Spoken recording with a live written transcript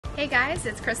Hey guys,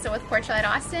 it's Crystal with Porchlight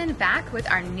Austin, back with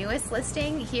our newest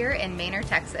listing here in Manor,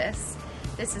 Texas.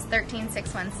 This is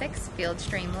 13616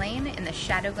 Fieldstream Lane in the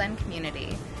Shadow Glen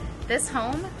community. This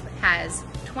home has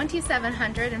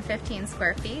 2,715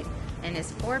 square feet and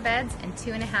is 4 beds and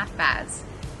 2.5 baths.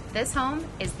 This home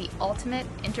is the ultimate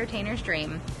entertainer's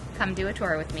dream. Come do a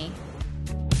tour with me.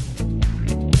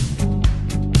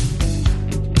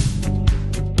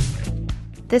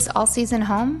 This all-season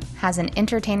home has an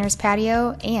entertainer's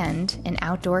patio and an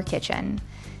outdoor kitchen.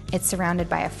 It's surrounded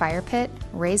by a fire pit,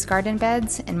 raised garden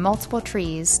beds, and multiple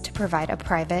trees to provide a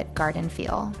private garden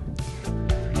feel.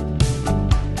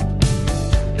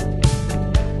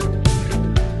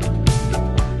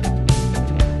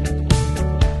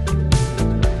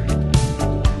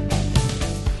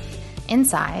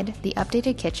 Inside, the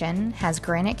updated kitchen has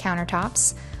granite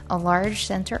countertops, a large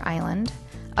center island,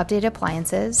 updated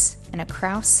appliances, and a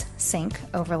Kraus sink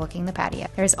overlooking the patio.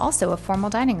 There's also a formal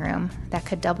dining room that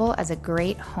could double as a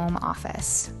great home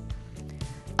office.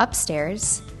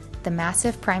 Upstairs, the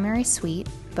massive primary suite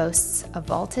boasts a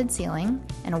vaulted ceiling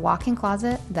and a walk-in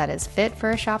closet that is fit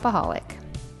for a shopaholic.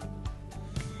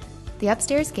 The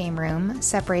upstairs game room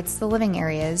separates the living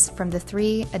areas from the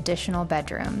 3 additional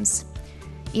bedrooms.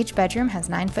 Each bedroom has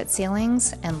 9-foot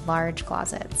ceilings and large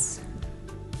closets.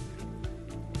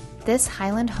 This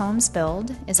Highland Homes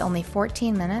build is only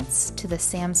 14 minutes to the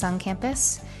Samsung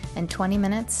campus and 20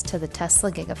 minutes to the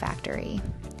Tesla Gigafactory.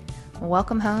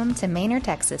 Welcome home to Manor,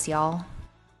 Texas, y'all.